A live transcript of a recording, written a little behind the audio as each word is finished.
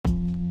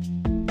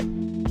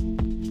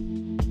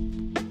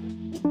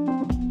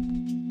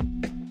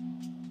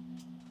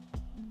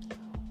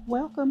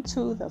Welcome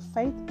to the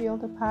Faith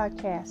Builder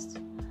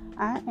Podcast.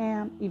 I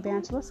am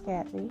Evangelist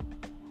Gatley,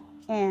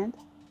 and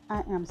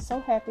I am so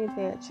happy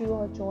that you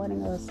are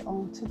joining us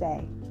on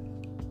today.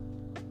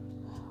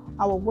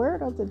 Our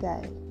word of the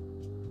day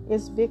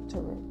is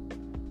victory,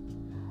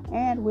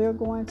 and we're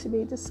going to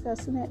be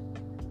discussing it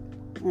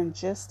in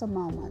just a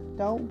moment.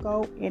 Don't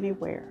go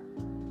anywhere.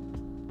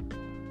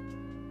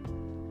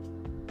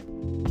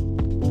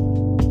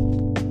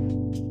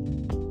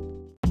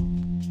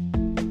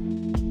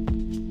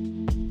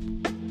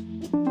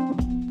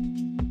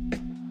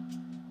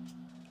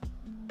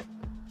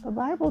 The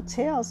Bible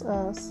tells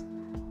us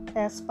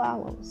as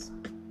follows: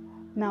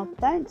 Now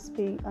thanks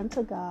be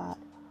unto God,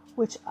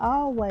 which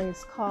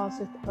always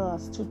causeth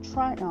us to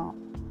triumph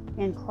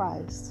in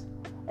Christ,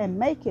 and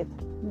maketh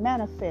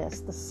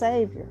manifest the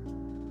Savior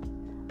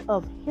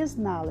of his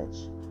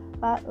knowledge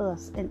by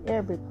us in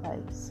every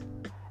place.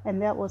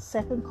 And that was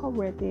 2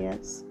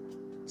 Corinthians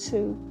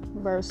 2,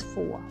 verse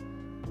 4.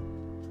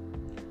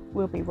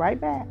 We'll be right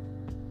back.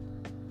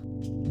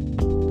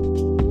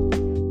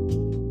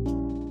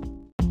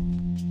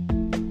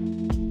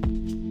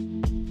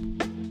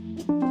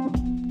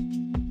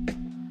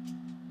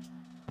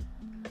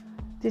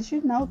 Did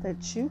you know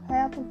that you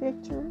have a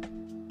victory?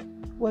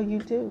 Well, you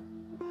do.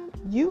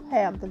 You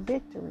have the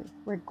victory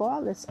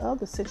regardless of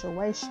the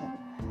situation.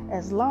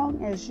 As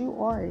long as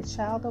you are a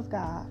child of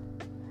God,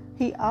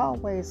 He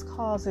always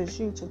causes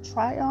you to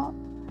triumph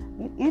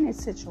in any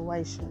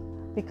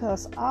situation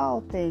because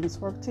all things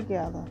work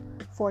together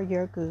for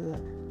your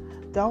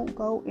good. Don't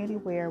go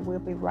anywhere. We'll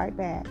be right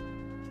back.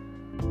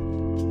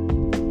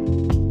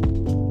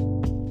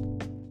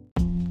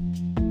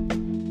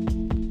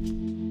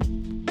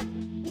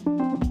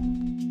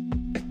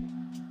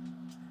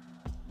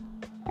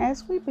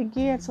 As we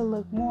begin to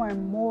look more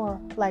and more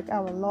like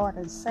our Lord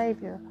and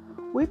Savior,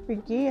 we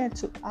begin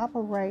to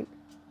operate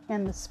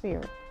in the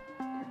Spirit.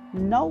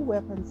 No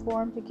weapon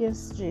formed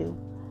against you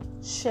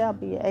shall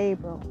be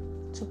able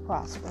to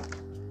prosper.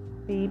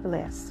 Be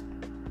blessed.